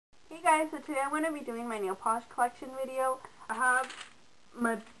Hey guys, so today I'm going to be doing my nail polish collection video. I have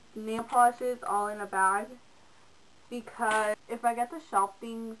my nail polishes all in a bag because if I get the shelf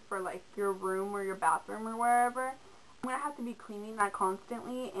things for like your room or your bathroom or wherever, I'm going to have to be cleaning that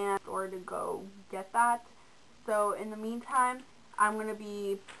constantly and in order to go get that. So in the meantime, I'm going to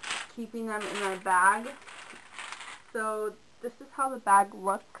be keeping them in my bag. So this is how the bag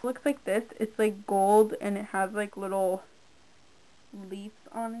looks. It looks like this. It's like gold and it has like little leaves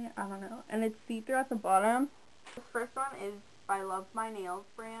on it, I don't know, and it's see-through at the bottom. This first one is by Love My Nails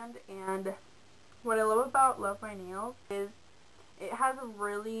brand, and what I love about Love My Nails is it has a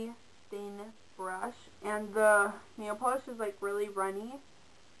really thin brush, and the nail polish is like really runny,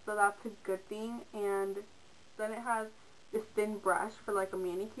 so that's a good thing. And then it has this thin brush for like a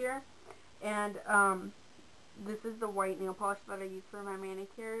manicure, and this is the white nail polish that I use for my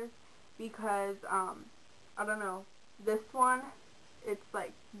manicures because I don't know, this one, it's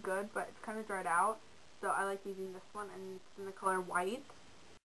like good, but it's kind of dried out, so I like using this one, and it's in the color white.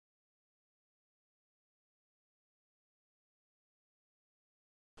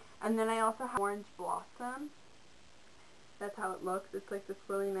 And then I also have Orange Blossom. That's how it looks. It's like this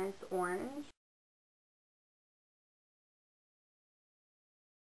really nice orange.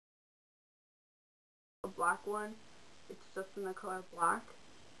 A black one, it's just in the color black.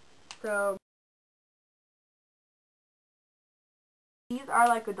 So these are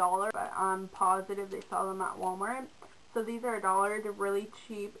like $1, but I'm positive they sell them at Walmart. So these are $1. They're really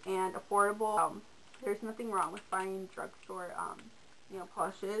cheap and affordable. There's nothing wrong with buying drugstore nail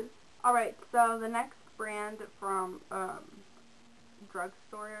polishes. Alright, so the next brand from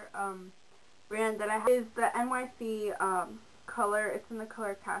drugstore brand that I have is the NYC color. It's in the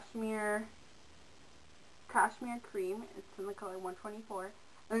color Cashmere Cream. It's in the color 124.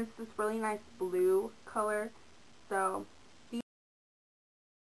 And it's this really nice blue color. So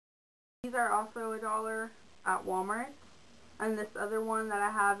these are also $1 at Walmart. And this other one that I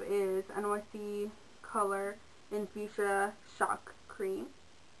have is NYC color in Fuchsia Shock Cream.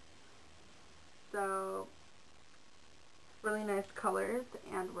 So really nice colors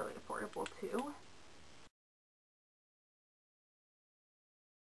and really affordable too.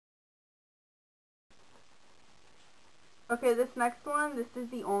 Okay, this next one, this is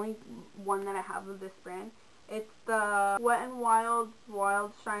the only one that I have of this brand. It's the Wet n Wild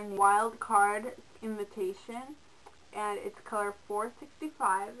Wild Shine Wild Card Invitation, and it's color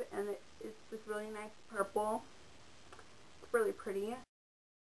 465, and it's this really nice purple. It's really pretty.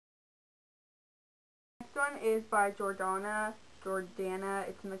 Next one is by Jordana.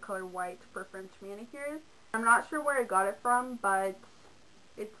 It's in the color white for French manicures. I'm not sure where I got it from, but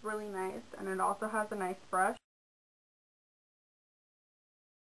it's really nice, and it also has a nice brush.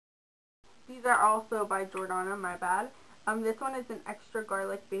 These are also by Jordana, my bad. This one is an extra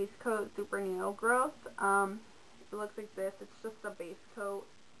garlic base coat super nail growth. It looks like this. It's just a base coat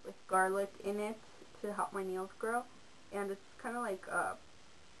with garlic in it to help my nails grow. And it's kind of like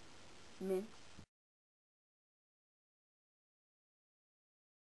mint.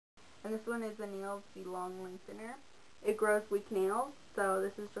 And this one is the Nails Belong Lengthener. It grows weak nails, so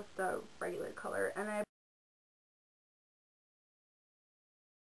this is just a regular color. And I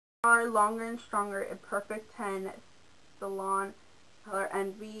are Longer and Stronger in Perfect 10 Salon color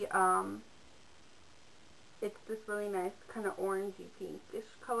Envy. It's this really nice kind of orangey pinkish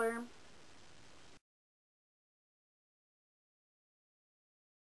color.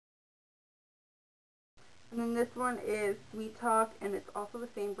 And then this one is Sweet Talk, and it's also the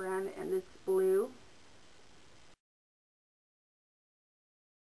same brand, and it's blue.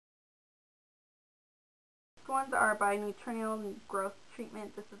 These ones are by Neutrogena Growth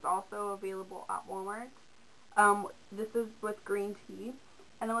Treatment. This is also available at Walmart. This is with green tea,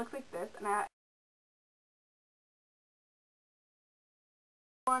 and it looks like this. And this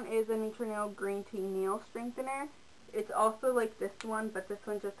one is a Neutrogena Green Tea Nail Strengthener. It's also like this one, but this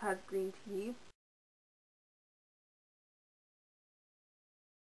one just has green tea.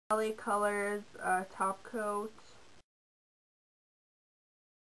 LA Colors top coat.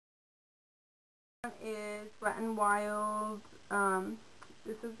 This one is Wet n Wild.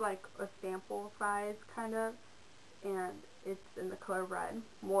 This is like a sample size kind of, and it's in the color red.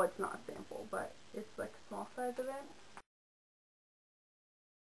 Well, it's not a sample, but it's like a small size of it.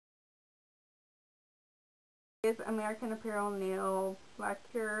 It's American Apparel Nail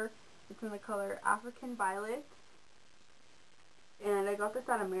Lacquer. It's in the color African Violet. And I got this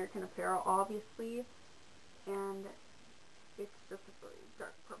at American Apparel, obviously. And it's just a really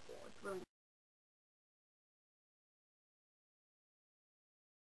dark purple. It's really nice.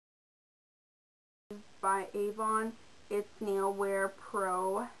 By Avon. It's Nail Wear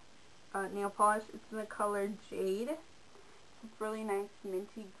Pro. nail polish. It's in the color Jade. It's really nice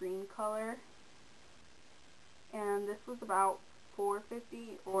minty green color. And this was about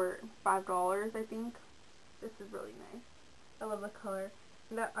 $4.50 or $5, I think. This is really nice. I love the color.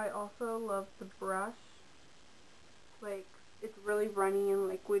 And I also love the brush. Like, it's really runny and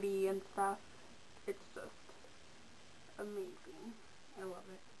liquidy and stuff. It's just amazing. I love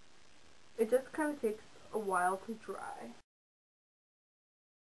it. It just kind of takes a while to dry.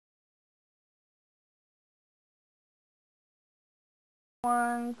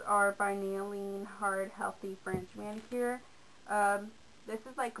 Ones are by Nailene Hard Healthy French Manicure. This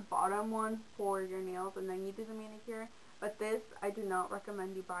is like a bottom one for your nails and then you do the manicure. But this, I do not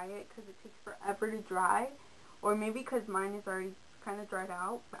recommend you buy it because it takes forever to dry. Or maybe because mine is already kind of dried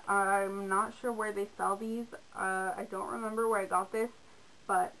out. I'm not sure where they sell these. I don't remember where I got this.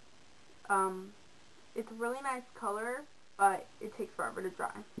 But it's a really nice color, but it takes forever to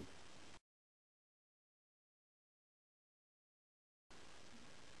dry.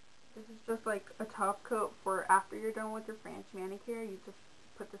 This is just like a top coat for after you're done with your French manicure. You just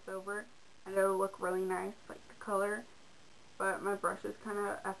put this over and it'll look really nice, like the color. But my brush is kind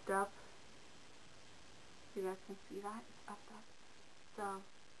of effed up. You guys can see that? It's effed up. So,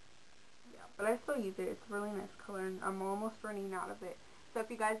 yeah. But I still use it. It's a really nice color and I'm almost running out of it. So if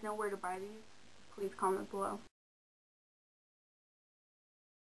you guys know where to buy these, please comment below.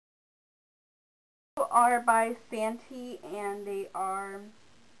 Are by Santee and they are,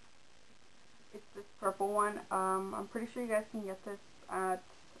 it's this purple one. I'm pretty sure you guys can get this at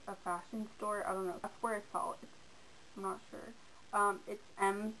a fashion store. I don't know. That's where I saw it. I'm not sure. It's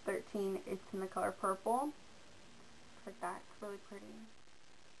M13. It's in the color purple. It's like that. It's really pretty.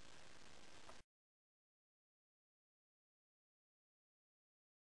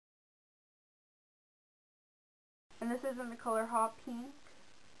 And this is in the color Hot Pink.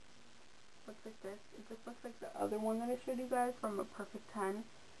 Looks like this. It just looks like the other one that I showed you guys from a Perfect 10.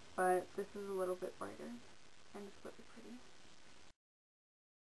 But this is a little bit brighter. And it's really pretty.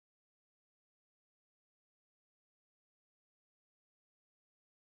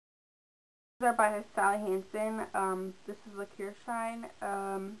 These are by Sally Hansen. This is Liqueur Shine.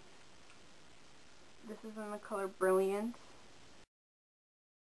 This is in the color Brilliant.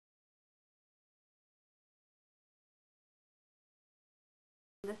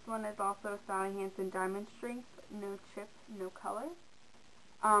 This one is also Sally Hansen Diamond Strength. No chip, no color.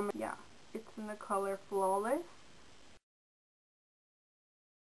 Yeah, it's in the color Flawless.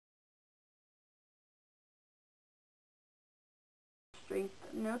 Strength,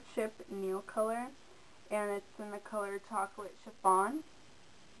 no chip, nail color. And it's in the color Chocolate Chiffon.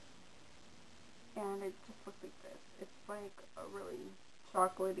 And it just looks like this. It's like a really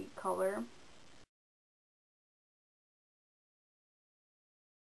chocolatey color.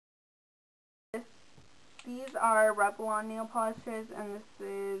 These are Revlon nail polishes, and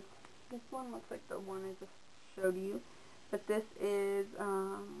this one looks like the one I just showed you, but this is,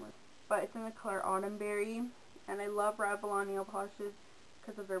 but it's in the color Autumn Berry, and I love Revlon nail polishes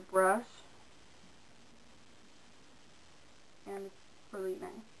because of their brush, and it's really nice.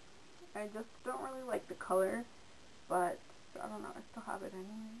 I just don't really like the color, but I don't know, I still have it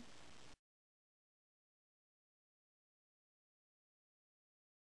anyway.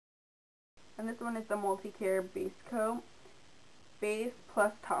 And this one is the Multi-Care Base Coat. Base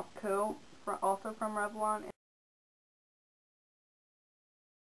plus top coat, also from Revlon. What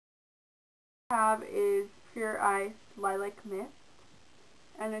I have is Pure Ice Lilac Mist.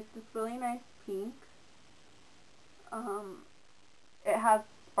 And it's this really nice pink. It has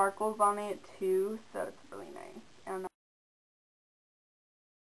sparkles on it too, so it's really nice. And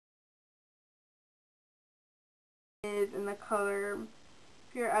it is in the color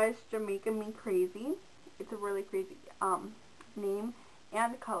Pure Ice Jamaica Me Crazy. It's a really crazy name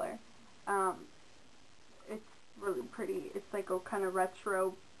and color. It's really pretty. It's like a kind of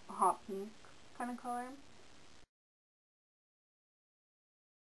retro hot pink kind of color.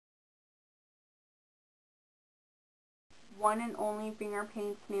 One and Only Finger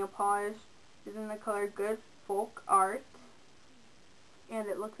Paints nail polish is in the color Good Folk Art, and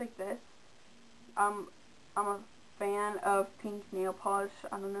it looks like this. I'm a fan of pink nail polish.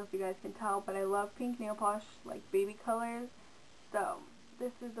 I don't know if you guys can tell, but I love pink nail polish, like baby colors. So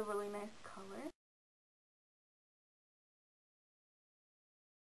this is a really nice color.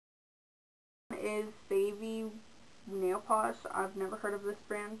 Is Baby nail polish. I've never heard of this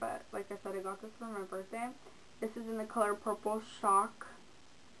brand, but like I said, I got this for my birthday. This is in the color Purple Shock,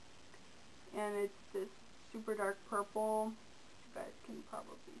 and it's this super dark purple. You guys can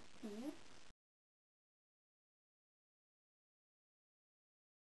probably see.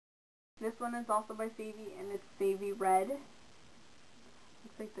 This one is also by Savvy, and it's Savvy Red. Looks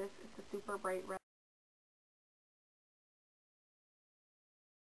like this. It's a super bright red.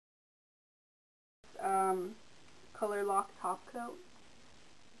 Color Lock top coat.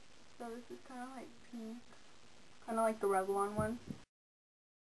 So this is kind of like pink, kind of like the Revlon one.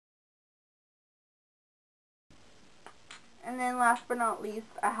 And then last but not least,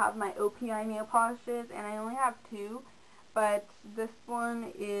 I have my OPI nail polishes, and I only have two, but this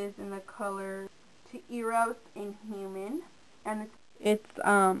one is in the color To Eros in Human, and it's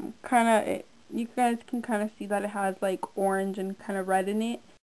kind of, you guys can kind of see that it has like orange and kind of red in it.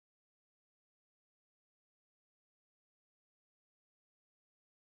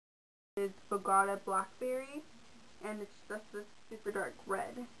 It's Bogota Blackberry, and it's just this super dark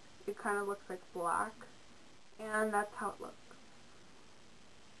red. It kind of looks like black, and that's how it looks.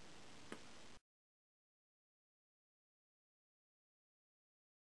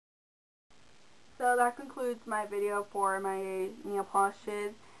 So that concludes my video for my nail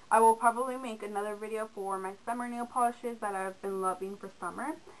polishes. I will probably make another video for my summer nail polishes that I've been loving for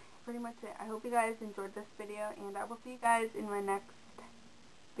summer. Pretty much it. I hope you guys enjoyed this video, and I will see you guys in my next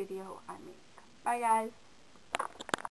video I make. Bye guys!